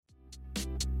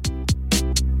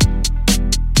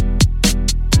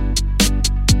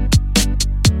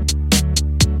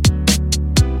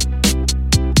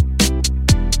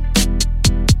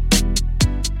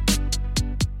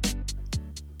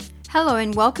Hello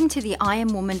and welcome to the I Am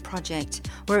Woman Project,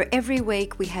 where every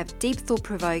week we have deep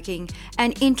thought-provoking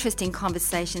and interesting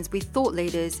conversations with thought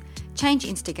leaders, change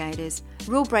instigators,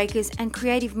 rule breakers and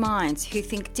creative minds who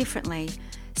think differently,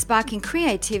 sparking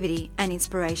creativity and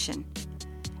inspiration.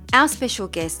 Our special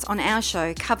guests on our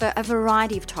show cover a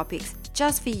variety of topics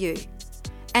just for you,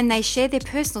 and they share their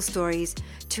personal stories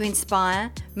to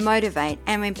inspire, motivate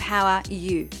and empower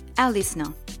you, our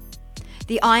listener.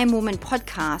 The I Am Woman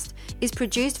podcast is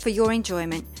produced for your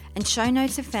enjoyment, and show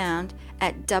notes are found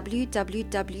at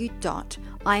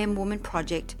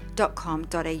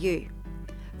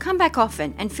www.iamwomanproject.com.au. Come back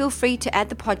often and feel free to add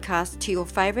the podcast to your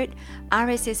favourite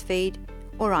RSS feed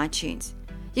or iTunes.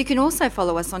 You can also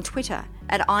follow us on Twitter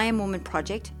at I Am Woman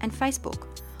Project and Facebook.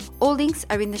 All links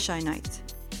are in the show notes.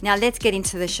 Now let's get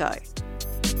into the show.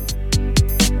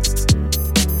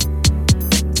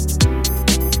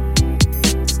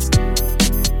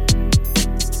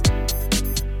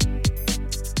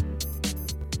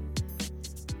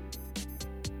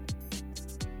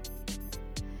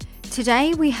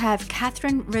 Today we have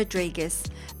Katherine Rodrigues,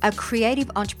 a creative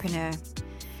entrepreneur.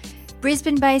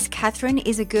 Brisbane-based Katherine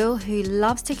is a girl who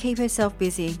loves to keep herself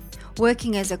busy,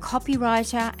 working as a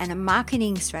copywriter and a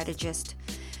marketing strategist,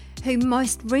 who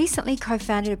most recently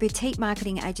co-founded a boutique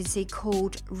marketing agency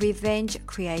called Revenge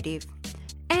Creative.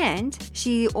 And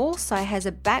she also has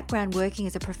a background working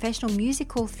as a professional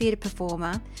musical theatre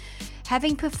performer,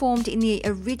 having performed in the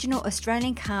original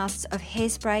Australian casts of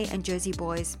Hairspray and Jersey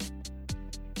Boys,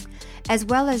 as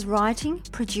well as writing,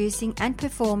 producing and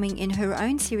performing in her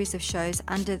own series of shows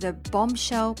under the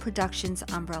Bombshell Productions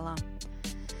umbrella.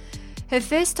 Her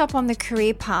first stop on the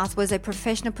career path was a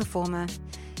professional performer,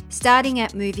 starting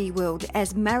at Movie World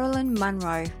as Marilyn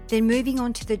Monroe, then moving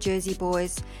on to the Jersey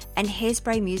Boys and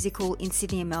Hairspray musical in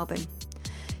Sydney and Melbourne.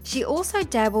 She also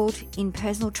dabbled in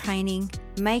personal training,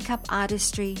 makeup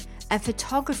artistry and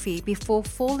photography before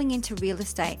falling into real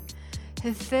estate,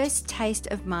 her first taste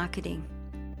of marketing.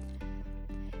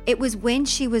 It was when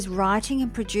she was writing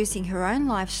and producing her own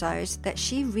live shows that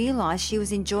she realised she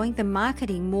was enjoying the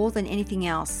marketing more than anything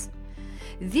else.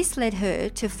 This led her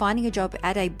to finding a job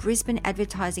at a Brisbane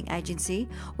advertising agency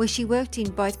where she worked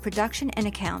in both production and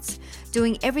accounts,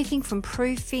 doing everything from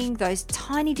proofing those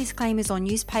tiny disclaimers on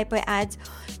newspaper ads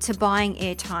to buying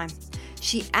airtime.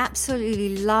 She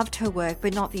absolutely loved her work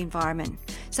but not the environment,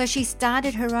 so she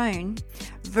started her own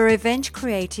Revenge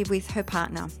Creative with her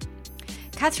partner.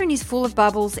 Katherine is full of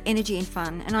bubbles, energy and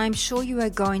fun, and I am sure you are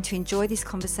going to enjoy this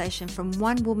conversation from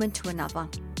one woman to another.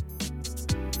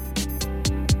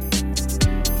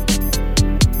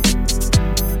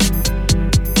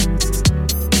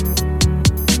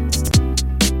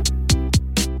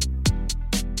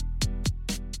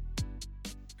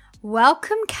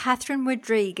 Welcome, Katherine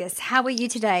Rodrigues. How are you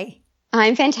today?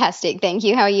 I'm fantastic, thank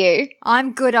you. How are you?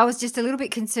 I'm good. I was just a little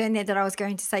bit concerned there that I was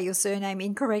going to say your surname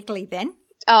incorrectly then.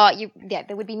 Oh,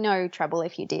 there would be no trouble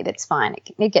if you did. It's fine.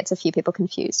 It gets a few people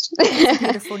confused. It's a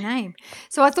beautiful name.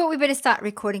 So I thought we better start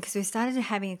recording because we started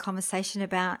having a conversation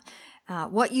about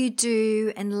what you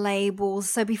do and labels.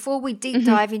 So before we deep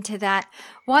dive into that,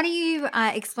 why don't you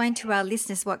explain to our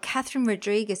listeners what Katherine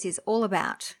Rodrigues is all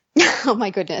about? Oh,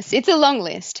 my goodness. It's a long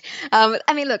list.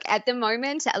 Look, at the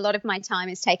moment, a lot of my time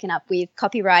is taken up with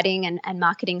copywriting and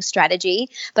marketing strategy,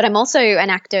 but I'm also an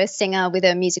actor, singer with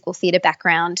a musical theatre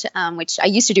background, which I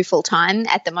used to do full time.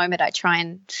 At the moment, I try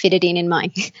and fit it in my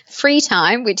free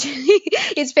time, which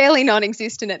is fairly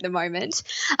non-existent at the moment.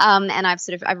 And I've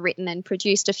written and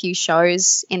produced a few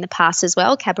shows in the past as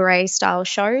well, cabaret style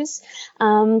shows.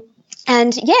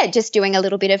 And just doing a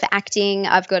little bit of acting.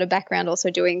 I've got a background also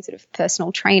doing sort of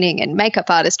personal training and makeup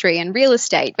artistry and real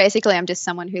estate. Basically, I'm just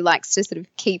someone who likes to sort of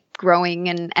keep growing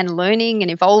and learning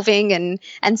and evolving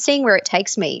and seeing where it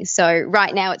takes me. So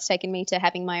right now it's taken me to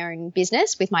having my own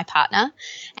business with my partner,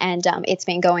 and it's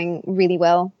been going really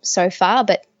well so far,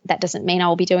 but that doesn't mean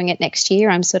I'll be doing it next year.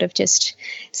 I'm sort of just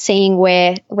seeing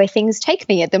where things take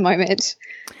me at the moment.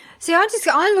 See,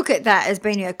 I look at that as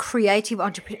being a creative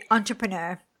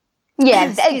entrepreneur. Yeah,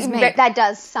 that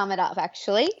does sum it up,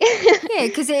 actually. Yeah,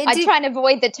 because I try and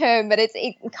avoid the term, but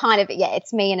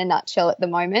it's me in a nutshell at the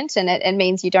moment, and it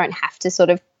means you don't have to sort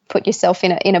of put yourself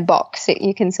in a box.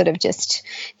 You can sort of just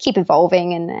keep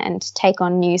evolving and take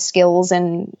on new skills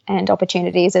and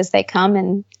opportunities as they come.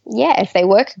 And if they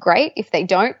work, great. If they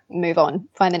don't, move on,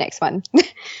 find the next one.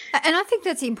 And I think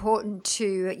that's important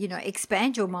to,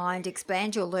 expand your mind,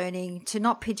 expand your learning, to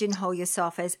not pigeonhole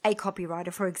yourself as a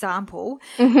copywriter, for example,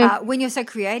 when you're so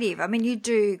creative. I mean, you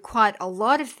do quite a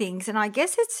lot of things, and I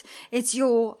guess it's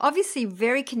you're obviously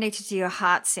very connected to your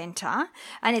heart center,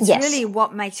 and it's really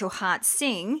what makes your heart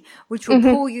sing, which will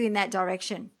pull you in that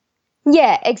direction.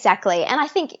 Yeah, exactly. And I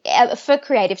think for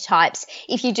creative types,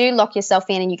 if you do lock yourself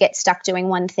in and you get stuck doing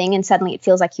one thing and suddenly it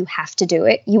feels like you have to do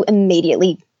it, you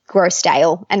immediately grow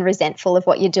stale and resentful of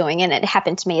what you're doing. And it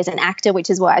happened to me as an actor,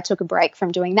 which is why I took a break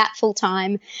from doing that full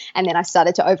time. And then I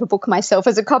started to overbook myself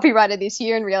as a copywriter this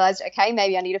year and realized, okay,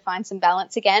 maybe I need to find some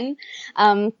balance again.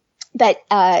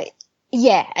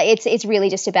 Yeah, it's really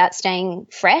just about staying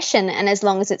fresh, and as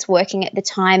long as it's working at the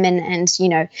time, and you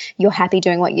know, you're happy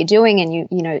doing what you're doing, and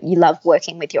you love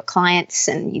working with your clients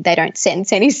and they don't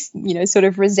sense any, you know, sort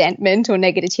of resentment or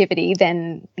negativity,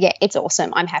 then yeah, it's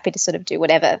awesome. I'm happy to sort of do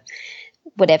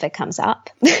whatever comes up.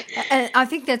 And I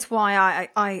think that's why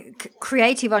I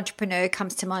creative entrepreneur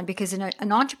comes to mind, because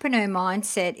an entrepreneur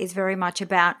mindset is very much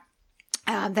about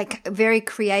they're very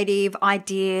creative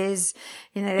ideas,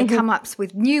 you know, they come up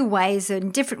with new ways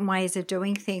and different ways of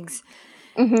doing things.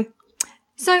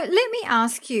 So let me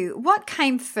ask you, what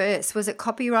came first? Was it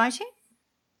copywriting?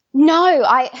 No,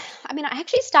 I mean, I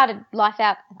actually started life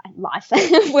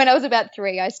when I was about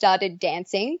 3. I started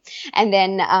dancing, and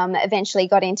then eventually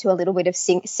got into a little bit of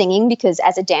singing, because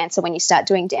as a dancer, when you start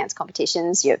doing dance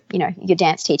competitions, your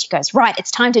dance teacher goes, right,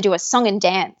 it's time to do a song and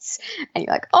dance, and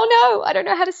you're like, oh no, I don't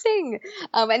know how to sing.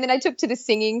 And then I took to the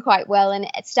singing quite well, and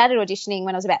started auditioning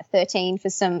when I was about 13 for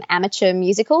some amateur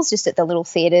musicals, just at the little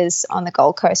theatres on the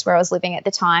Gold Coast where I was living at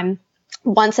the time.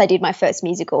 Once I did my first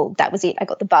musical, that was it. I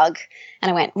got the bug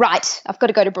and I went, right, I've got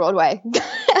to go to Broadway.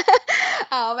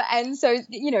 And so,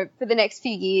 you know, for the next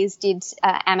few years did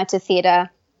amateur theatre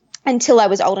until I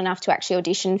was old enough to actually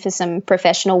audition for some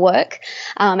professional work.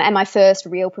 And my first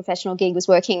real professional gig was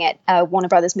working at Warner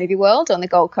Brothers Movie World on the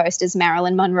Gold Coast as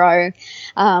Marilyn Monroe,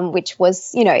 which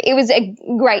was, you know, it was a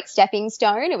great stepping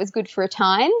stone. It was good for a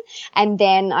time. And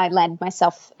then I landed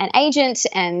myself an agent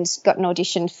and got an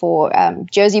audition for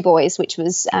Jersey Boys, which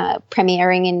was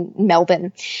premiering in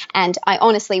Melbourne. And I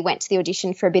honestly went to the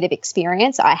audition for a bit of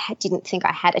experience. I didn't think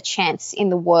I had a chance in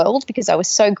the world because I was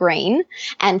so green.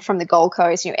 And from the Gold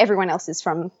Coast, you know, everyone else is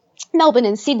from Melbourne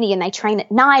and Sydney and they train at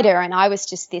NIDA, and I was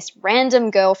just this random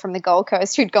girl from the Gold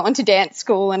Coast who'd gone to dance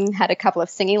school and had a couple of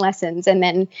singing lessons, and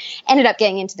then ended up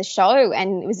getting into the show.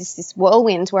 And it was just this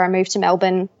whirlwind where I moved to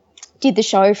Melbourne, did the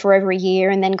show for over a year,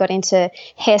 and then got into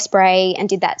Hairspray and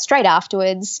did that straight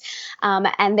afterwards.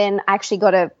 And then I actually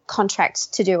got a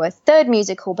contract to do a third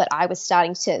musical, but I was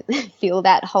starting to feel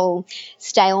that whole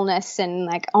staleness and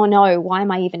like, oh no, why am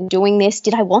I even doing this?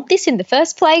 Did I want this in the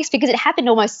first place? Because it happened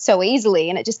almost so easily,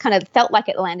 and it just kind of felt like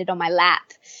it landed on my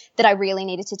lap, that I really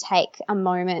needed to take a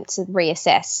moment to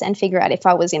reassess and figure out if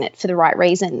I was in it for the right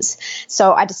reasons.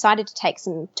 So I decided to take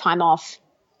some time off,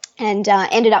 and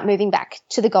ended up moving back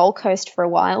to the Gold Coast for a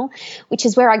while, which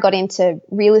is where I got into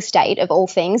real estate of all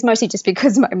things, mostly just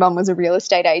because my mum was a real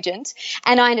estate agent.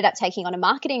 And I ended up taking on a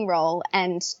marketing role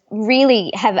and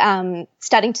really have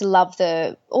starting to love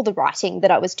all the writing that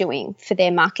I was doing for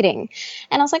their marketing.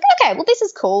 And I was like, okay, well, this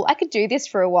is cool. I could do this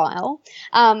for a while.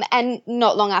 And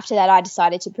not long after that, I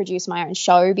decided to produce my own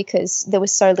show because there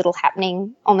was so little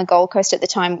happening on the Gold Coast at the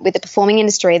time with the performing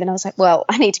industry. Then I was like, well,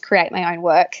 I need to create my own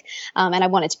work. And I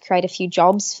wanted to create a few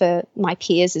jobs for my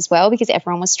peers as well, because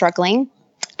everyone was struggling.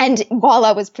 And while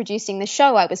I was producing the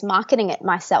show, I was marketing it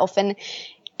myself. And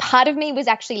part of me was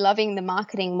actually loving the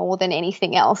marketing more than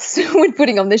anything else when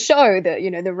putting on the show,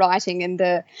 the writing and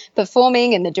the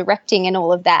performing and the directing and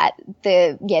all of that.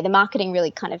 The marketing really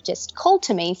kind of just called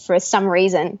to me for some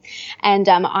reason. And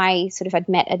I sort of had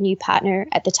met a new partner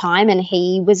at the time, and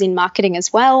he was in marketing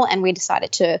as well. And we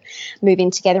decided to move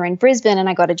in together in Brisbane, and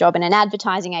I got a job in an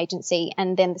advertising agency.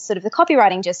 And then the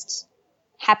copywriting just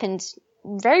happened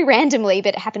very randomly,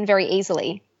 but it happened very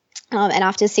easily. And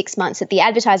after 6 months at the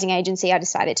advertising agency, I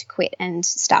decided to quit and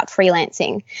start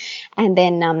freelancing. And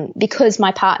then because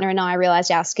my partner and I realized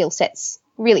our skill sets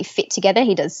really fit together,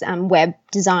 he does web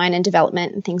design and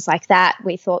development and things like that,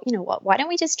 we thought, you know what, why don't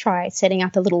we just try setting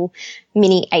up a little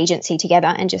mini agency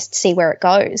together and just see where it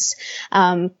goes.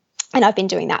 And I've been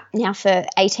doing that now for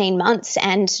 18 months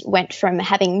and went from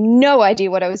having no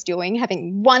idea what I was doing,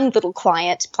 having one little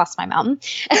client plus my mum.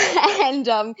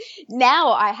 And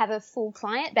now I have a full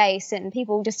client base and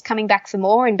people just coming back for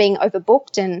more and being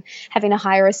overbooked and having to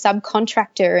hire a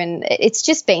subcontractor. And it's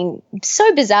just been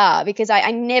so bizarre because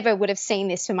I never would have seen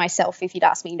this for myself if you'd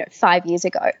asked me, 5 years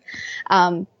ago.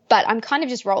 But I'm kind of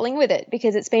just rolling with it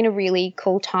because it's been a really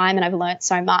cool time and I've learned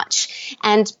so much.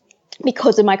 And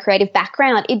because of my creative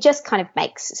background, it just kind of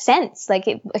makes sense. Like,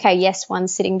 okay, yes,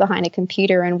 one's sitting behind a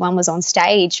computer and one was on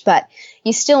stage, but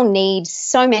you still need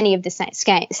so many of the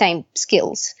same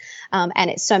skills. And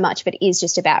it's so much of it is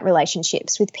just about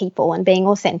relationships with people and being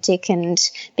authentic and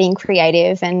being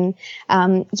creative. And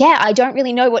I don't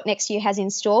really know what next year has in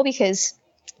store, because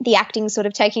the acting's sort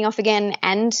of taking off again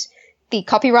and the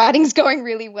copywriting's going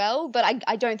really well, but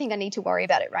I don't think I need to worry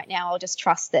about it right now. I'll just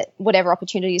trust that whatever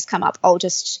opportunities come up, I'll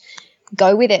just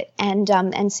go with it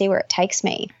and see where it takes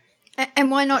me. And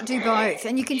why not do both?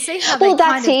 And you can see how they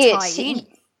kind of tie in.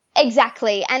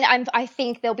 Exactly. And I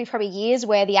think there'll be probably years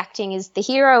where the acting is the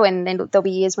hero, and then there'll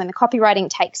be years when the copywriting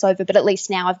takes over. But at least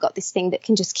now I've got this thing that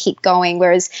can just keep going.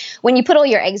 Whereas when you put all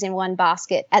your eggs in one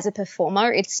basket as a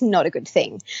performer, it's not a good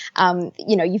thing.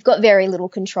 You've got very little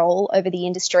control over the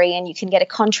industry, and you can get a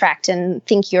contract and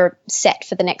think you're set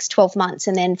for the next 12 months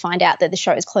and then find out that the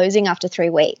show is closing after 3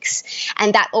 weeks.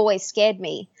 And that always scared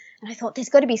me. And I thought, there's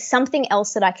got to be something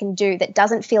else that I can do that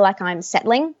doesn't feel like I'm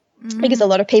settling. Because a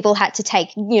lot of people had to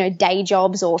take, day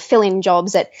jobs or fill-in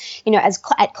jobs at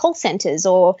call centers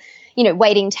or,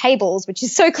 waiting tables, which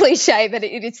is so cliche, but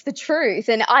it's the truth.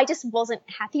 And I just wasn't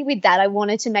happy with that. I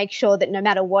wanted to make sure that no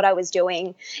matter what I was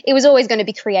doing, it was always going to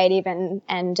be creative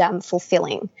and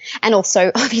fulfilling, and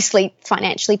also obviously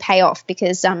financially pay off,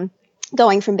 because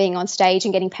going from being on stage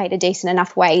and getting paid a decent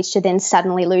enough wage to then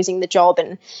suddenly losing the job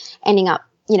and ending up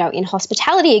in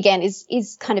hospitality again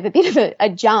is kind of a bit of a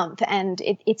jump, and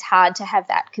it's hard to have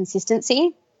that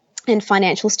consistency and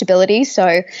financial stability.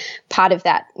 So part of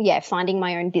that, finding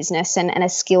my own business and a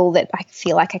skill that I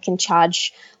feel like I can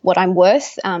charge what I'm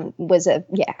worth was a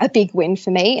big win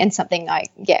for me, and something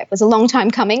it was a long time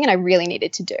coming and I really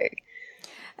needed to do.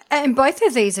 And both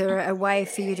of these are a way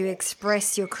for you to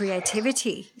express your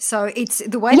creativity. So it's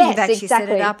the way you've actually set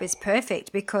it up is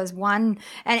perfect, because and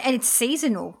it's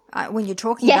seasonal when you're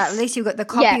talking about, at least you've got the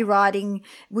copywriting,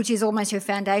 which is almost your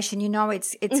foundation.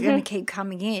 It's going to keep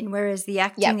coming in, whereas the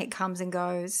acting, it comes and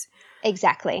goes.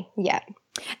 Exactly, yeah.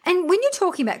 And when you're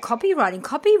talking about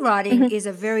copywriting is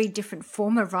a very different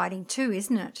form of writing too,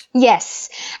 isn't it? Yes.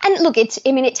 And look, it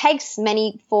takes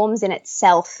many forms in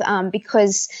itself,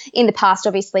 because in the past,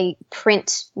 obviously,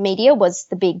 print media was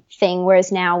the big thing,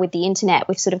 whereas now with the internet,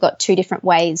 we've sort of got two different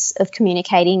ways of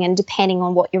communicating, and depending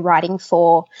on what you're writing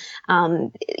for,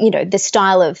 the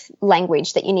style of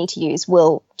language that you need to use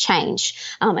will change.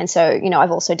 And so,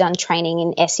 I've also done training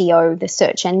in SEO, the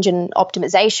search engine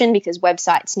optimization, because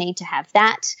websites need to have that.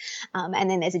 And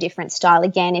then there's a different style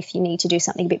again if you need to do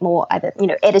something a bit more either,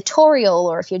 editorial,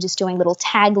 or if you're just doing little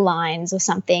taglines or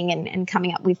something and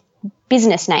coming up with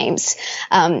business names.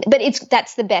 But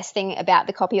that's the best thing about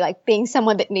the copy, like being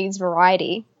someone that needs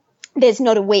variety. There's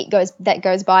not a week that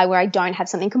goes by where I don't have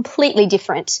something completely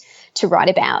different to write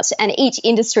about. And each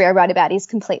industry I write about is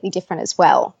completely different as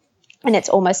well. And it's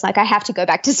almost like I have to go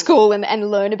back to school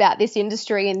and learn about this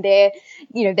industry and their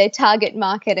target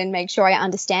market and make sure I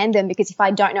understand them, because if I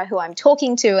don't know who I'm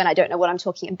talking to and I don't know what I'm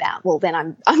talking about, well, then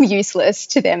I'm useless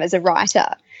to them as a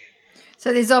writer.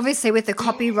 So there's obviously, with the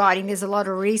copywriting, there's a lot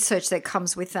of research that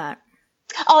comes with that.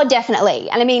 Oh, definitely.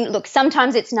 And I mean, look,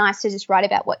 sometimes it's nice to just write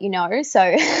about what you know.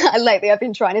 So lately I've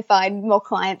been trying to find more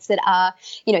clients that are,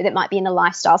 that might be in the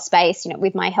lifestyle space,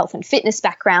 with my health and fitness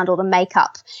background or the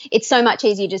makeup. It's so much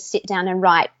easier to sit down and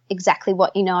write exactly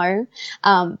what you know.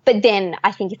 But then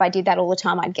I think if I did that all the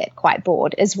time, I'd get quite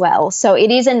bored as well. So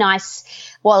it is a nice,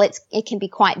 while it can be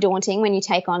quite daunting when you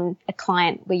take on a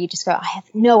client where you just go, I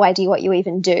have no idea what you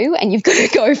even do. And you've got to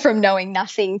go from knowing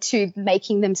nothing to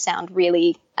making them sound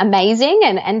really amazing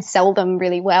and sell them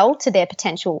really well to their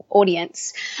potential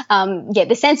audience.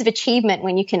 The sense of achievement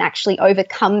when you can actually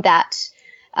overcome that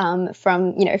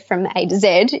from A to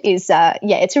Z is,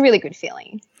 it's a really good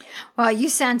feeling. Well, you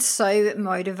sound so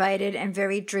motivated and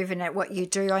very driven at what you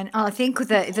do. And I think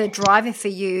the driver for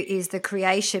you is the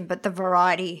creation, but the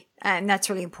variety. And that's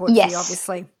really important for you,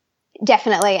 obviously.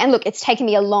 Definitely. And look, it's taken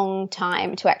me a long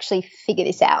time to actually figure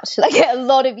this out. Like a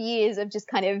lot of years of just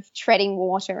kind of treading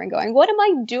water and going, what am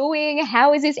I doing?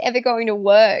 How is this ever going to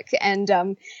work? And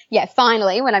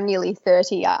finally, when I'm nearly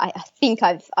 30, I think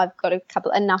I've got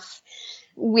enough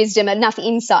wisdom, enough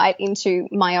insight into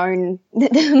my own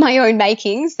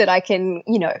makings that I can,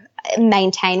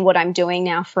 maintain what I'm doing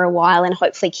now for a while and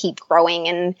hopefully keep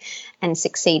growing and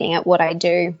succeeding at what I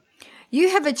do. You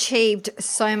have achieved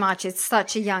so much at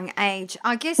such a young age.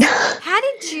 I guess, how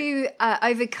did you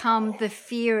overcome the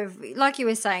fear of, like you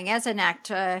were saying, as an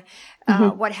actor,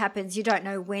 what happens? You don't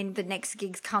know when the next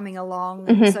gig's coming along,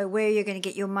 and so where you're going to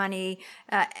get your money.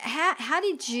 How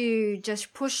did you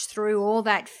just push through all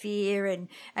that fear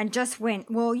and just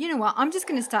went, well, you know what, I'm just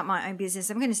going to start my own business.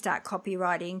 I'm going to start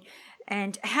copywriting.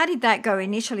 And how did that go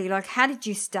initially? Like, how did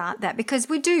you start that? Because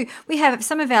we have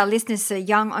some of our listeners are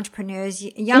young entrepreneurs,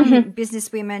 young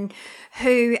businesswomen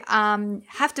who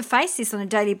have to face this on a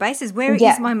daily basis. Where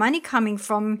is my money coming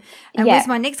from? And where's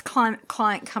my next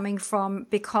client coming from,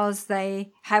 because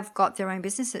they have got their own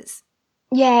businesses?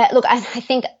 Yeah, look, I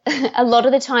think a lot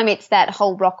of the time it's that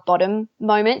whole rock bottom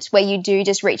moment where you do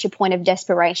just reach a point of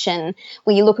desperation,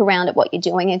 where you look around at what you're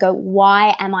doing and go,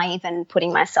 why am I even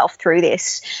putting myself through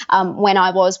this? When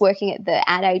I was working at the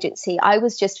ad agency, I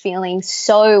was just feeling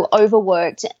so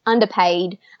overworked,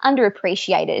 underpaid,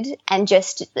 underappreciated, and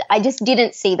I just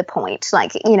didn't see the point.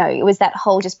 Like, you know, it was that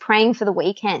whole just praying for the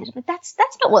weekend. But that's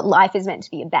not what life is meant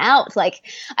to be about. Like,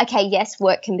 okay, yes,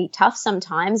 work can be tough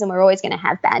sometimes, and we're always going to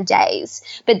have bad days.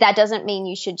 But that doesn't mean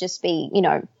you should just be, you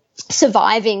know,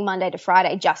 surviving Monday to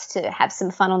Friday just to have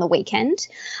some fun on the weekend.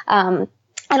 And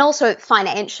also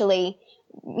financially,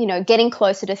 you know, getting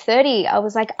closer to 30, I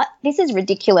was like, this is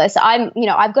ridiculous. I've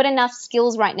got enough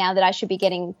skills right now that I should be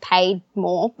getting paid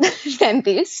more than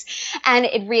this. And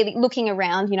it really, looking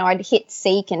around, you know, I'd hit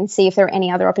seek and see if there were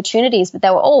any other opportunities, but they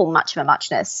were all much of a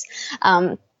muchness.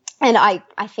 And I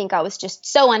think I was just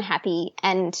so unhappy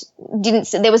and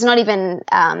there was not even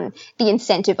the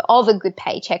incentive of a good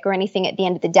paycheck or anything at the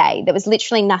end of the day. There was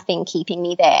literally nothing keeping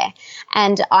me there.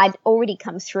 And I'd already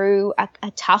come through a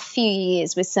tough few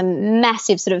years with some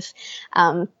massive sort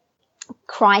of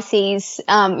crises,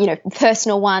 you know,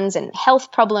 personal ones and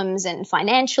health problems and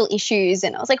financial issues.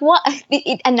 And I was like, what?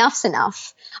 Enough's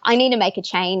enough. I need to make a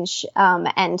change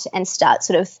and start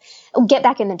sort of get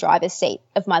back in the driver's seat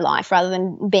of my life rather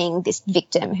than being this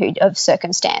victim of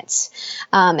circumstance.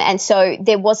 And so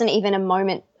there wasn't even a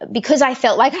moment, because I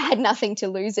felt like I had nothing to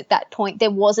lose at that point.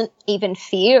 There wasn't even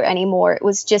fear anymore. It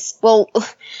was just, well,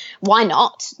 why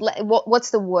not?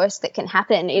 What's the worst that can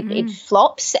happen? It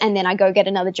flops and then I go get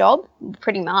another job?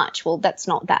 Pretty much. Well, that's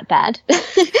not that bad.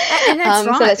 And that's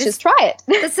right. So let's just try it.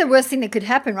 That's the worst thing that could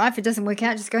happen, right? If it doesn't work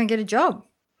out, just go and get a job.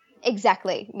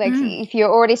 Exactly. Like if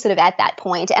you're already sort of at that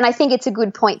point, and I think it's a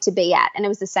good point to be at. And it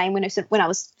was the same when I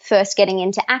was first getting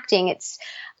into acting.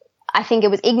 I think it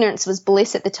was ignorance was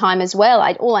bliss at the time as well.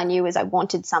 All I knew was I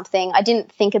wanted something. I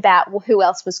didn't think about, well, who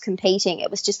else was competing. It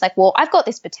was just like, well, I've got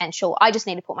this potential. I just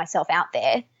need to put myself out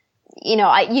there. You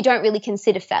know, you don't really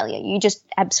consider failure. You just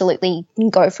absolutely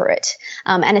go for it.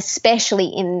 And especially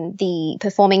in the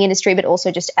performing industry, but also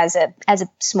just as a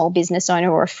small business owner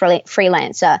or a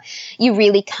freelancer, you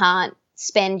really can't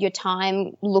spend your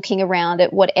time looking around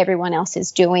at what everyone else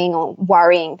is doing or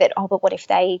worrying that, oh, but what if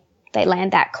they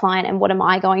land that client and what am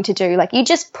I going to do? Like, you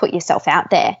just put yourself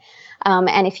out there.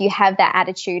 And if you have that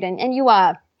attitude and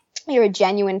you're a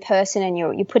genuine person and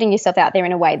you're putting yourself out there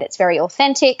in a way that's very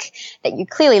authentic, that you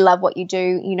clearly love what you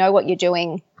do, you know what you're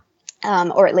doing,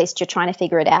 or at least you're trying to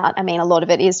figure it out. I mean, a lot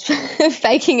of it is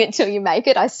faking it till you make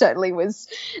it. I certainly was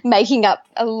making up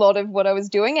a lot of what I was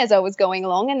doing as I was going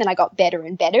along, and then I got better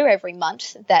and better every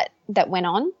month that went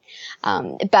on.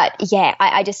 But yeah,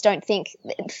 I just don't think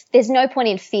there's no point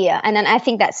in fear. And then I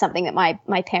think that's something that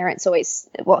my parents always,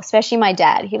 well, especially my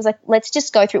dad, he was like, let's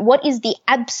just go through what is the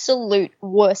absolute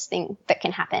worst thing that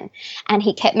can happen. And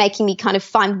he kept making me kind of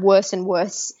find worse and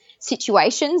worse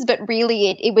situations, but really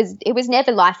it was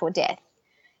never life or death.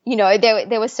 You know,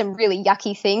 there were some really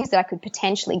yucky things that I could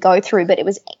potentially go through, but it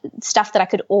was stuff that I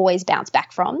could always bounce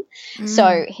back from. So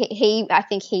I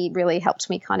think he really helped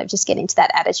me kind of just get into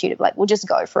that attitude of like, well, just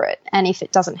go for it. And if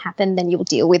it doesn't happen, then you'll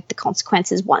deal with the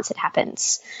consequences once it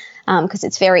happens. Because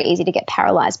it's very easy to get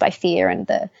paralyzed by fear and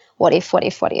the what if.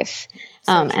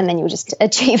 And then you'll just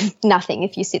achieve nothing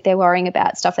if you sit there worrying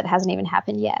about stuff that hasn't even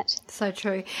happened yet. So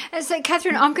true. And so,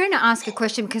 Katherine, I'm going to ask a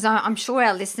question because I'm sure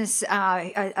our listeners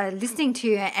are listening to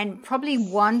you and probably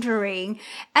wondering,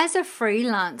 as a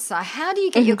freelancer, how do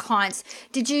you get your clients?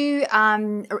 Did you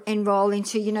enroll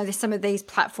into, you know, there's some of these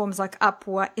platforms like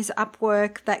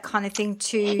Upwork, that kind of thing,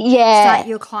 to start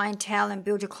your clientele and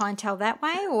build your clientele that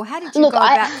way? Or how did you go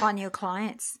about finding your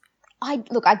clients? I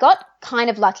got kind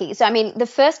of lucky. So, I mean, the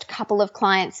first couple of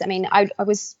clients, I mean, I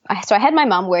had my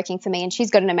mum working for me, and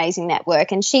she's got an amazing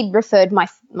network, and she referred my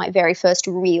very first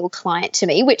real client to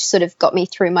me, which sort of got me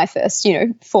through my first,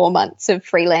 4 months of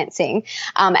freelancing.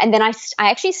 And then I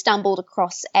actually stumbled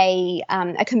across a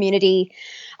community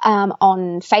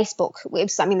on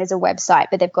Facebook. I mean, there's a website,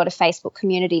 but they've got a Facebook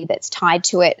community that's tied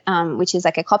to it, which is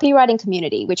like a copywriting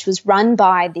community, which was run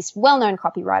by this well-known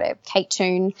copywriter, Kate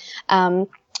Toon,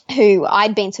 who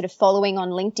I'd been sort of following on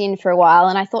LinkedIn for a while,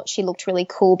 and I thought she looked really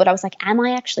cool, but I was like, am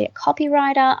I actually a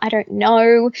copywriter? I don't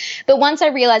know. But once I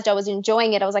realized I was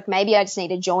enjoying it, I was like, maybe I just need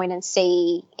to join and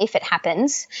see if it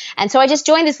happens. And so I just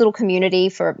joined this little community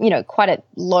for, quite a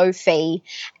low fee,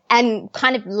 and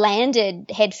kind of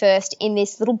landed headfirst in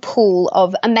this little pool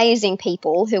of amazing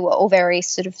people who were all very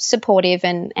sort of supportive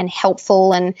and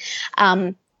helpful. And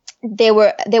there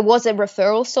was a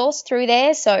referral source through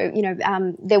there. So,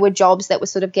 there were jobs that were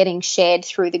sort of getting shared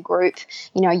through the group.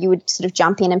 You would sort of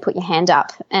jump in and put your hand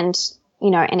up, and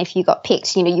and if you got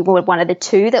picked, you were one of the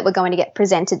two that were going to get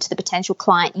presented to the potential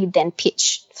client. You'd then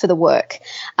pitch for the work.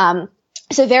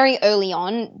 So very early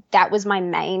on, that was my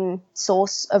main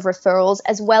source of referrals,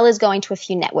 as well as going to a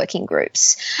few networking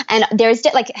groups. And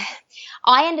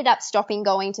I ended up stopping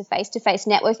going to face-to-face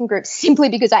networking groups simply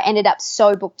because I ended up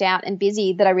so booked out and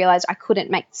busy that I realized I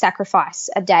couldn't sacrifice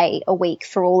a day a week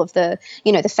for all of the,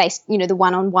 the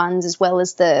one-on-ones, as well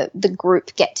as the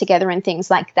group get-together and things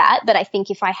like that. But I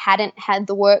think if I hadn't had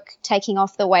the work taking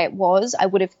off the way it was, I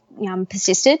would have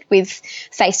persisted with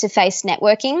face-to-face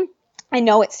networking. I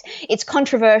know it's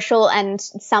controversial, and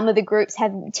some of the groups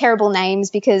have terrible names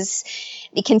because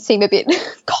it can seem a bit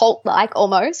cult-like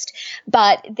almost.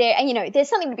 But there's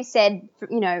something to be said,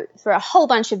 for a whole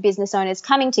bunch of business owners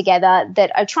coming together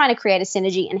that are trying to create a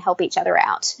synergy and help each other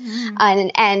out.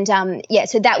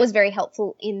 So that was very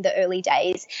helpful in the early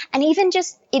days. And even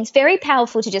it's very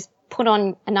powerful to just put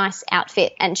on a nice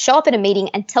outfit and show up at a meeting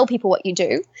and tell people what you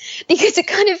do, because it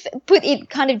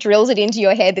kind of drills it into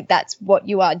your head that that's what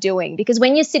you are doing. Because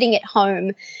when you're sitting at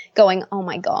home going, oh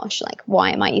my gosh, like,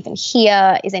 why am I even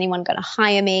here? Is anyone going to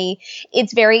hire me?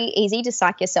 It's very easy to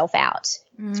psych yourself out.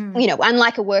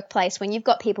 Unlike a workplace when you've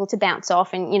got people to bounce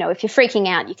off, and, if you're freaking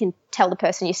out, you can tell the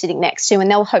person you're sitting next to,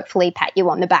 and they'll hopefully pat you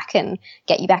on the back and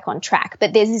get you back on track.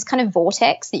 But there's this kind of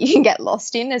vortex that you can get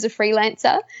lost in as a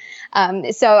freelancer.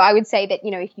 So I would say that,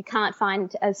 if you can't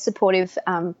find a supportive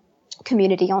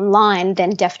community online,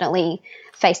 then definitely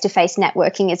face-to-face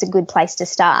networking is a good place to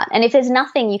start. And if there's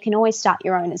nothing, you can always start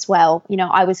your own as well.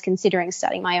 I was considering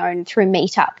starting my own through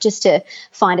Meetup, just to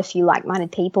find a few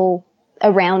like-minded people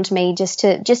around me, just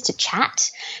to chat,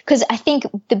 because I think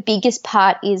the biggest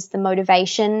part is the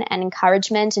motivation and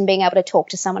encouragement, and being able to talk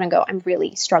to someone and go, I'm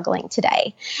really struggling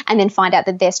today, and then find out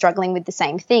that they're struggling with the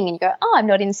same thing, and you go, oh, I'm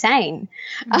not insane.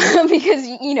 Because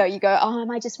you go, oh,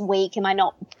 am I just weak? Am I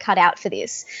not cut out for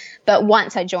this? But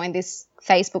once I joined this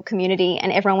Facebook community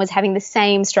and everyone was having the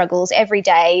same struggles every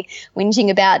day,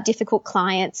 whinging about difficult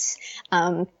clients,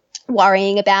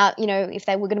 worrying about, if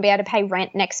they were going to be able to pay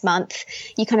rent next month,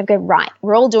 you kind of go, right,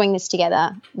 we're all doing this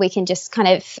together. We can just kind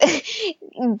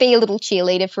of be a little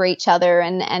cheerleader for each other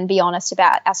and be honest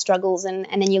about our struggles, and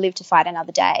then you live to fight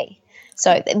another day.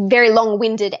 So very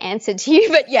long-winded answer to you,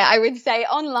 but yeah, I would say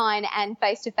online and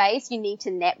face-to-face, you need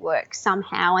to network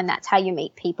somehow, and that's how you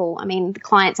meet people. I mean, the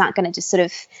clients aren't going to just sort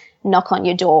of knock on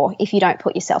your door if you don't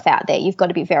put yourself out there. You've got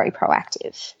to be very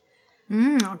proactive.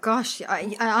 Oh gosh,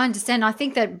 I understand. I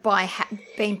think that by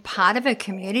being part of a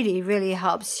community really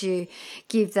helps you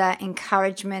give that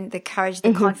encouragement, the courage,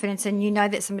 the confidence, and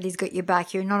that somebody's got your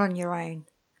back. You're not on your own.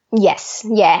 Yes,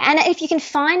 yeah. And if you can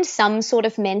find some sort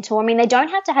of mentor, I mean, they don't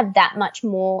have to have that much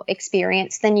more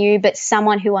experience than you, but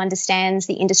someone who understands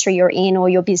the industry you're in or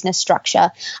your business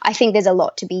structure, I think there's a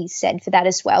lot to be said for that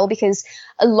as well, because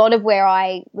a lot of where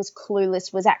I was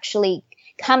clueless was actually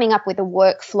coming up with a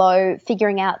workflow,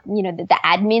 figuring out, the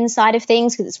admin side of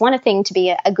things, because it's one thing to be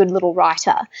a good little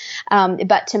writer,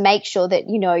 but to make sure that,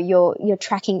 you're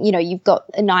tracking, you've got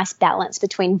a nice balance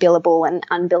between billable and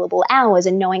unbillable hours,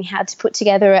 and knowing how to put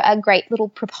together a great little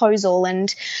proposal,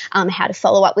 and how to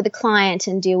follow up with a client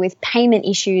and deal with payment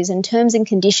issues and terms and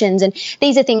conditions. And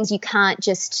these are things you can't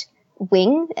just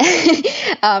wing.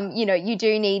 You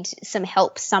do need some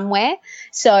help somewhere.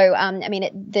 So,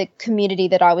 the community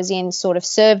that I was in sort of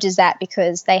served as that,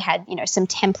 because they had, some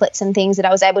templates and things that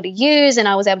I was able to use, and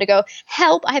I was able to go,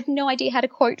 help, I have no idea how to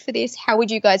quote for this. How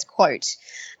would you guys quote?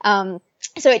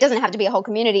 So it doesn't have to be a whole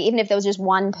community. Even if there was just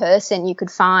one person you could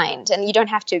find, and you don't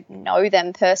have to know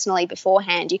them personally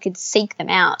beforehand, you could seek them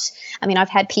out. I mean, I've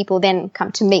had people then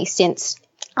come to me since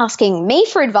asking me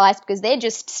for advice because they're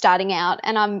just starting out,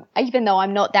 and even though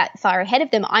I'm not that far ahead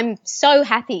of them, I'm so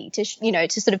happy to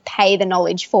to sort of pay the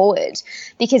knowledge forward,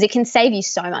 because it can save you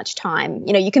so much time.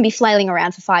 You can be flailing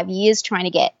around for 5 years trying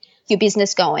to get your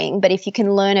business going, but if you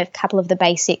can learn a couple of the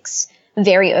basics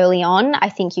very early on, I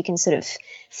think you can sort of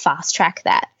fast track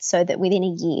that so that within a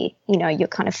year, you're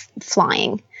kind of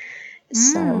flying.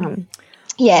 So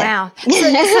yeah. Wow.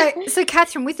 So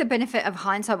Katherine, with the benefit of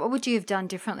hindsight, what would you have done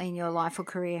differently in your life or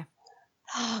career?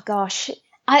 Oh gosh,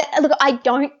 I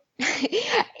don't.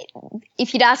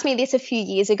 If you'd asked me this a few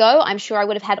years ago, I'm sure I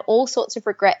would have had all sorts of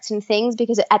regrets and things,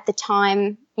 because at the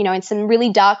time, in some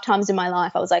really dark times in my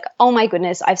life, I was like, oh my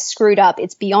goodness, I've screwed up.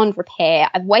 It's beyond repair.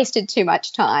 I've wasted too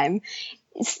much time.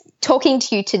 Talking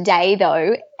to you today,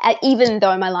 though, even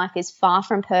though my life is far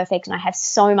from perfect and I have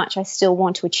so much I still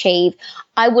want to achieve,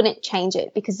 I wouldn't change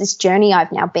it, because this journey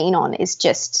I've now been on is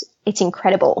it's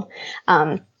incredible.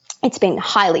 It's been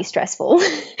highly stressful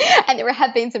and there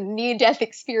have been some near-death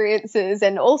experiences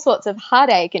and all sorts of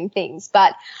heartache and things,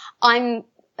 but I'm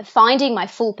finding my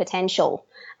full potential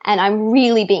and I'm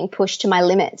really being pushed to my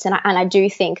limits. And I do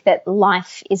think that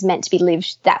life is meant to be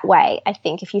lived that way. I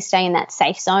think if you stay in that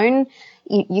safe zone,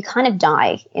 you kind of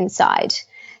die inside.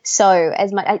 So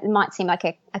it might seem like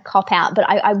a cop-out, but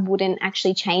I wouldn't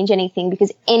actually change anything,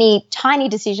 because any tiny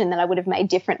decision that I would have made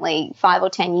differently 5 or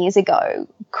 10 years ago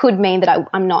could mean that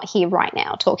I'm not here right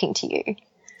now talking to you.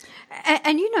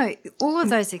 And all of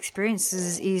those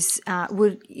experiences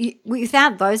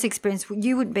without those experiences,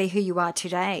 you wouldn't be who you are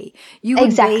today. You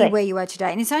wouldn't be where you are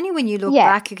today. And it's only when you look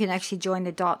back you can actually join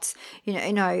the dots,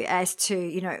 as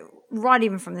to, right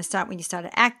even from the start when you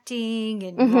started acting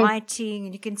and writing,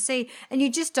 and you can see, and you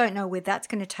just don't know where that's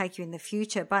going to take you in the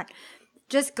future. But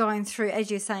just going through, as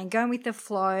you're saying, going with the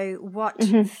flow, what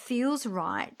feels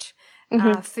right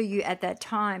for you at that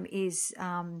time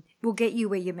will get you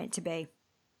where you're meant to be.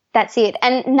 That's it.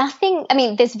 And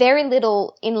there's very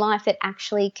little in life that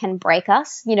actually can break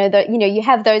us. You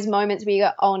have those moments where you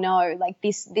go, oh no, like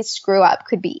this screw up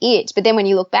could be it. But then when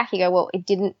you look back, you go, well, it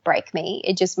didn't break me.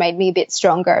 It just made me a bit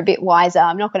stronger, a bit wiser.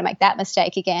 I'm not going to make that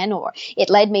mistake again. Or it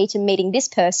led me to meeting this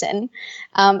person.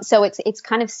 So it's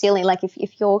kind of silly. Like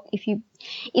if you're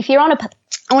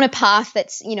on a path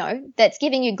that's, that's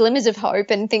giving you glimmers of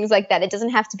hope and things like that, it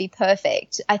doesn't have to be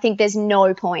perfect. I think there's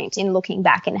no point in looking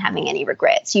back and having any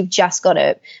regrets. You've just got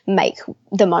to make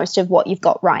the most of what you've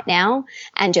got right now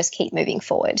and just keep moving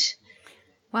forward.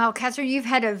 Wow, Katherine, you've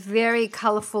had a very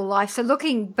colourful life. So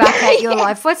looking back at your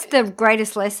life, what's the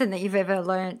greatest lesson that you've ever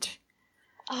learnt?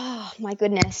 Oh, my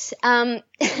goodness. I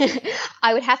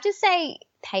would have to say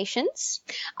patience.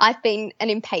 I've been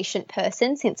an impatient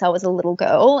person since I was a little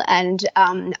girl, and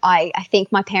I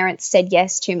think my parents said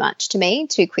yes too much to me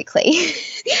too quickly.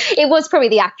 It was probably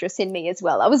the actress in me as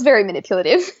well. I was very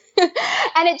manipulative.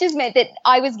 And it just meant that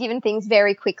I was given things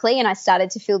very quickly, and I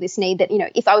started to feel this need that,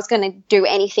 if I was going to do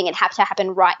anything, it had to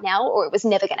happen right now, or it was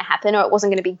never going to happen, or it wasn't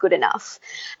going to be good enough.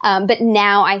 But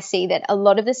now I see that a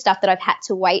lot of the stuff that I've had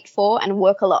to wait for and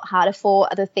work a lot harder for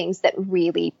are the things that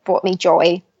really brought me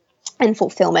joy and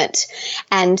fulfillment.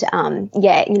 And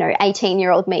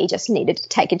 18-year-old me just needed to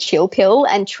take a chill pill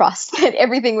and trust that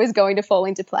everything was going to fall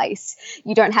into place.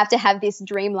 You don't have to have this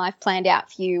dream life planned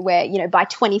out for you where, by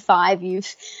 25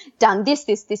 you've done this,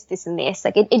 and this.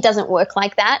 Like it doesn't work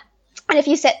like that. And if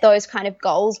you set those kind of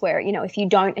goals where, if you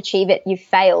don't achieve it, you've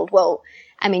failed, well,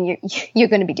 you're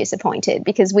going to be disappointed,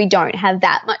 because we don't have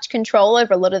that much control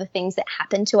over a lot of the things that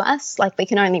happen to us. Like we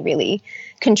can only really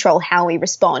control how we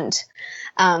respond.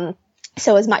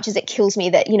 So as much as it kills me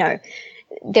that,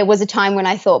 there was a time when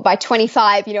I thought by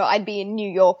 25, I'd be in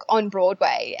New York on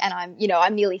Broadway, and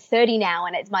I'm nearly 30 now,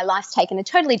 and my life's taken a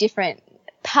totally different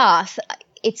path.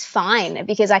 It's fine,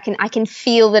 because I can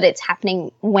feel that it's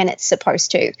happening when it's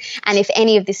supposed to. And if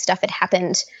any of this stuff had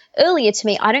happened earlier to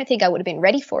me, I don't think I would have been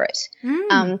ready for it.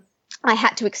 I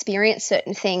had to experience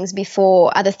certain things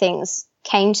before other things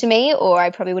came to me, or I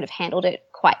probably would have handled it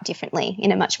quite differently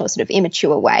in a much more sort of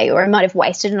immature way, or I might have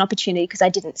wasted an opportunity because I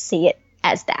didn't see it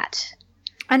as that.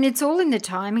 And it's all in the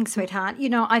timing, sweetheart.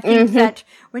 I think that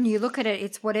when you look at it,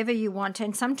 it's whatever you want.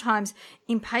 And sometimes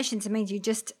impatience means you're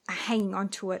just hanging on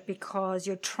to it because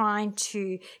you're trying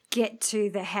to get to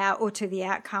the how or to the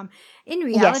outcome. In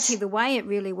reality, the way it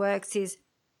really works is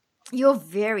you're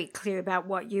very clear about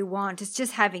what you want. It's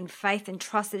just having faith and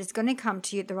trust that it's going to come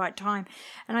to you at the right time.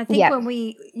 And I think when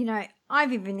we,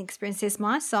 I've even experienced this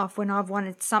myself when I've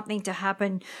wanted something to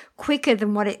happen quicker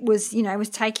than what it was, it was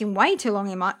taking way too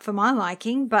long for my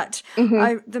liking. But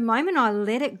the moment I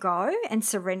let it go and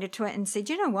surrender to it and said,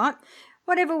 you know what,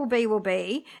 whatever will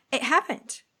be, it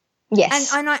happened.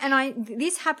 Yes. And I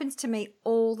this happens to me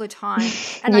all the time.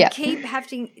 And I keep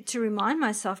having to remind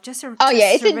myself just to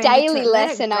it's a daily to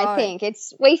lesson. I think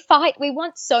we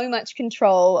want so much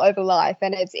control over life,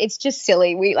 and it's just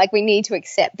silly. We need to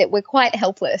accept that we're quite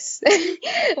helpless.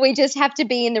 We just have to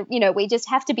be we just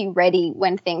have to be ready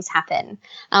when things happen.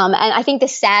 And I think the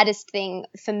saddest thing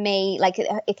for me,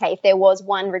 if there was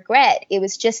one regret, it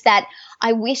was just that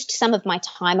I wished some of my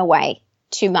time away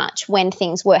too much when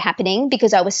things were happening,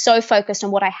 because I was so focused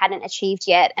on what I hadn't achieved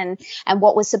yet and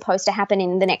what was supposed to happen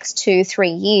in the next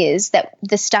 2-3 years, that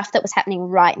the stuff that was happening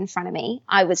right in front of me,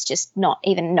 I was just not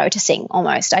even noticing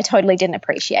almost. I totally didn't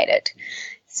appreciate it.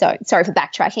 So sorry for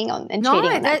backtracking and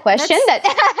cheating on that question.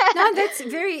 No, that's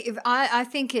very, I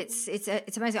think it's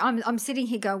amazing. I'm sitting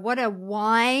here going, what a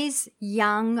wise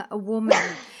young woman.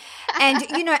 And,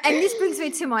 and this brings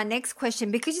me to my next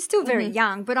question, because you're still very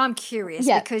young, but I'm curious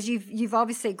because you've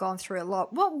obviously gone through a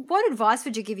lot. What advice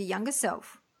would you give your younger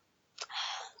self?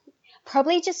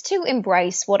 Probably just to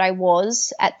embrace what I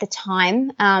was at the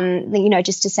time,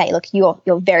 just to say, look, you're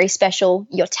very special,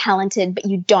 you're talented, but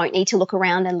you don't need to look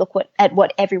around and look at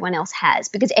what everyone else has,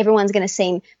 because everyone's going to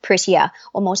seem prettier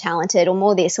or more talented or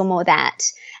more this or more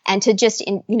that. And to just,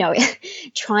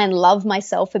 try and love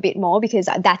myself a bit more, because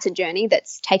that's a journey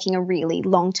that's taking a really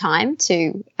long time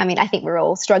I think we're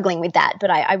all struggling with that, but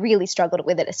I really struggled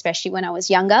with it, especially when I was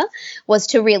younger, was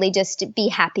to really just be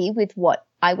happy with what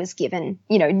I was given,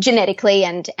 genetically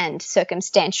and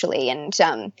circumstantially. And,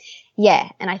 and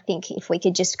I think if we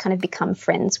could just kind of become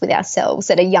friends with ourselves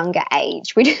at a younger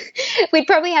age, we'd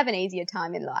probably have an easier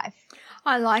time in life.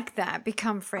 I like that.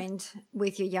 Become friend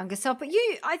with your younger self. But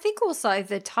I think also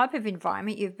the type of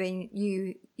environment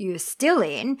you're still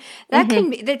in, that can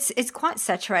be, it's quite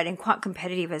saturated and quite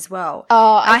competitive as well.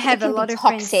 Oh, I have a lot of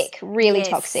toxic, friends, really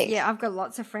toxic. Yeah, I've got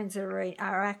lots of friends that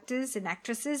are actors and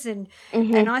actresses, and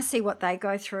I see what they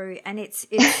go through, and it's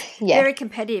very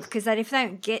competitive, because if they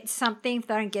don't get something, if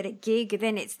they don't get a gig,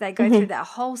 then they go through that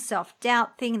whole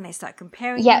self-doubt thing, and they start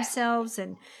comparing themselves.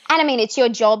 And I mean, it's your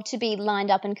job to be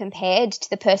lined up and compared to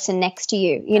the person next to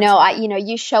you.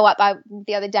 You show up.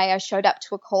 The other day I showed up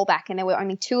to a callback, and there were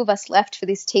only 2 of us left for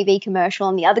this TV commercial,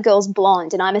 and the other girl's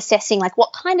blonde, and I'm assessing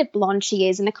what kind of blonde she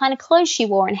is and the kind of clothes she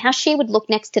wore and how she would look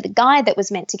next to the guy that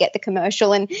was meant to get the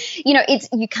commercial. And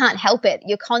you can't help it,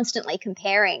 you're constantly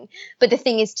comparing. But the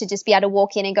thing is to just be able to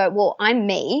walk in and go, well, I'm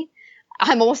me,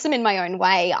 I'm awesome in my own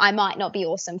way. I might not be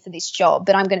awesome for this job,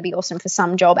 but I'm going to be awesome for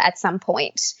some job at some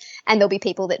point, and there'll be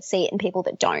people that see it and people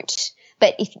that don't.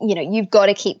 But if you've got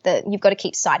to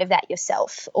keep sight of that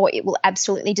yourself, or it will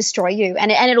absolutely destroy you.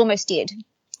 And it almost did.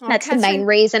 That's the main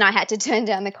reason I had to turn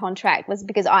down the contract, was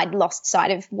because I'd lost sight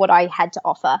of what I had to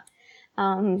offer.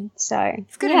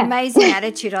 It's got an amazing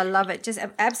attitude. I love it. Just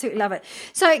absolutely love it.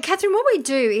 So, Katherine, what we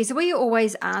do is we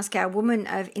always ask our woman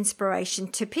of inspiration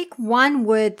to pick one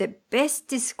word that best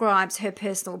describes her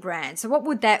personal brand. So what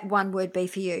would that one word be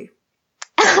for you?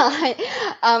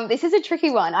 This is a tricky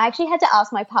one. I actually had to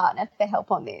ask my partner for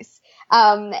help on this,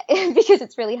 because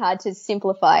it's really hard to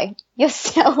simplify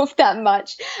yourself that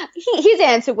much. His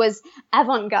answer was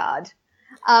avant-garde.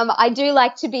 I do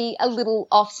like to be a little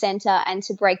off-center and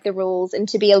to break the rules and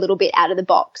to be a little bit out of the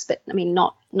box, but I mean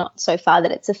not so far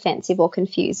that it's offensive or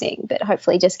confusing, but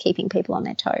hopefully just keeping people on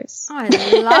their toes. I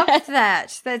love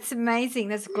that. That's amazing.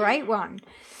 That's a great one.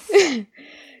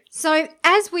 So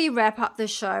as we wrap up the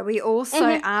show, we also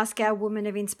ask our woman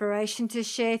of inspiration to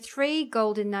share 3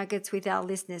 golden nuggets with our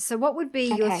listeners. So what would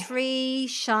be your 3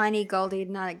 shiny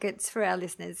golden nuggets for our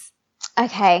listeners?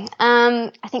 Okay.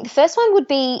 I think the first one would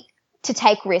be to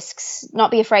take risks,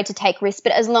 not be afraid to take risks,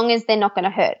 but as long as they're not going to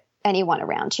hurt anyone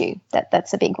around you.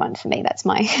 That's a big one for me. That's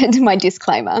my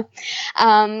disclaimer.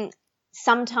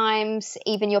 Sometimes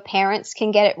even your parents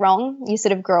can get it wrong. You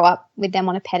sort of grow up with them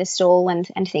on a pedestal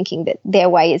and thinking that their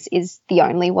way is the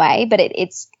only way, but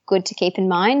it's good to keep in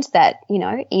mind that,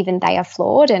 even they are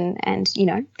flawed and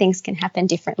things can happen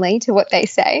differently to what they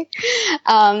say.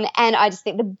 And I just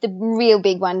think the real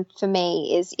big one for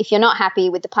me is, if you're not happy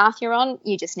with the path you're on,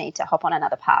 you just need to hop on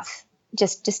another path.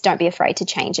 Just don't be afraid to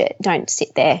change it. Don't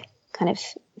sit there kind of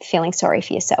feeling sorry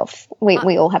for yourself.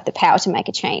 We all have the power to make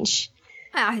a change.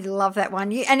 I love that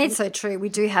one. And it's so true. We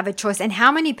do have a choice. And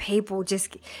how many people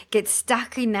just get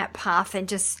stuck in that path and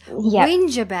just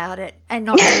whinge about it and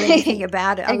not do anything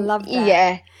about it. I love that.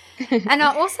 Yeah. And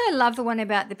I also love the one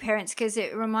about the parents, because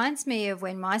it reminds me of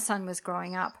when my son was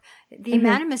growing up, the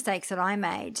amount of mistakes that I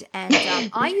made. And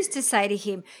I used to say to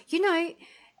him,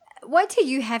 wait till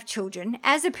you have children.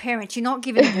 As a parent, you're not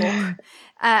given a book.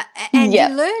 And you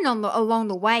learn along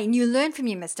the way, and you learn from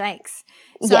your mistakes.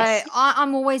 So Yes.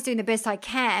 I'm always doing the best I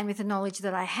can with the knowledge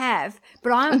that I have,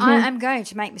 but I'm going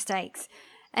to make mistakes.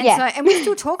 And and we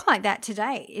still talk like that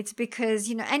today. It's because,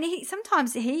 and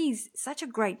sometimes he's such a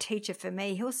great teacher for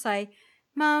me. He'll say,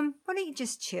 Mum, why don't you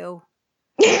just chill?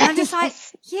 And I'm just like,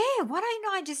 yeah, why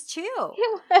don't I just chill?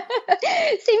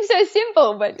 Seems so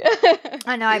simple, but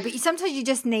I know, but sometimes you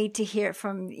just need to hear it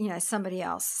from, somebody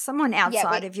else, someone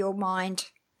outside of your mind.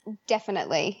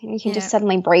 Definitely. And you can just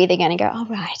suddenly breathe again and go, oh,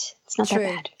 right, it's not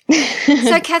that bad.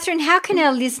 So, Katherine, how can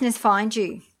our listeners find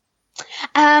you?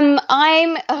 I'm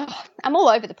all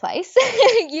over the place.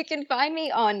 You can find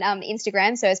me on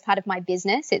Instagram. So as part of my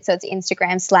business, it's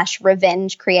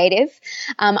Instagram/Revenge Creative.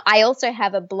 I also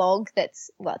have a blog it's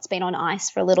been on ice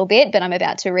for a little bit, but I'm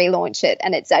about to relaunch it,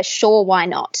 and it's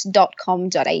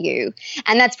surewhynot.com.au.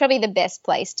 And that's probably the best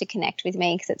place to connect with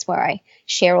me, because it's where I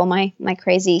share all my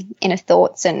crazy inner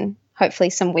thoughts and hopefully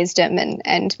some wisdom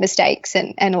and mistakes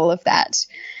and all of that.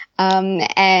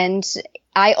 And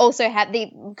I also have the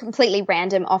completely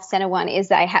random off-center one is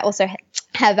that I also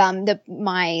have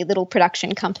my little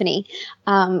production company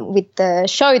with the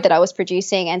show that I was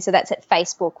producing, and so that's at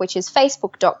Facebook, which is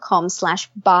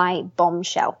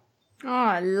facebook.com/bybombshell. Oh,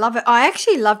 I love it. I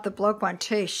actually love the blog one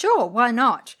too. Sure, why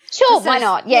not? Sure, why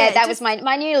not? Yeah, that was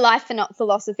my new life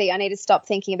philosophy. I need to stop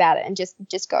thinking about it and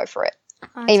just go for it.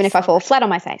 Even if I fall flat on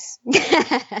my face.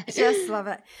 Just love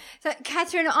it. So,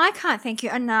 Katherine, I can't thank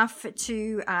you enough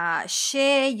to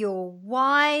share your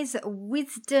wise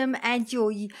wisdom, and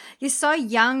you're so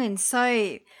young and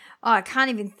so, I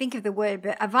can't even think of the word,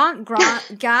 but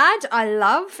avant-garde I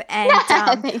love. And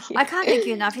I can't thank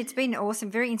you enough. It's been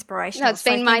awesome, very inspirational. No, it's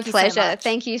been my pleasure.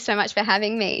 Thank you so much for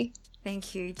having me.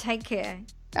 Thank you. Take care.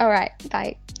 All right.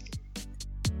 Bye.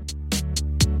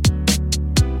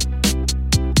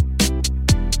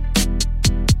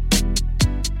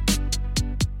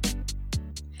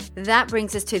 That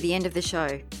brings us to the end of the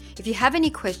show. If you have any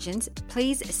questions,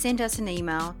 please send us an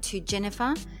email to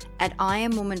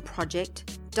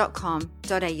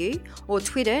jennifer@iamwomanproject.com.au or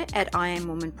Twitter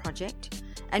 @iamwomanproject,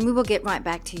 and we will get right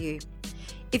back to you.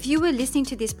 If you were listening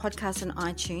to this podcast on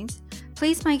iTunes,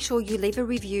 please make sure you leave a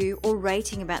review or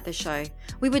rating about the show.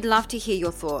 We would love to hear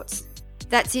your thoughts.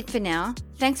 That's it for now.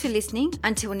 Thanks for listening.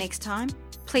 Until next time,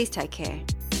 please take care.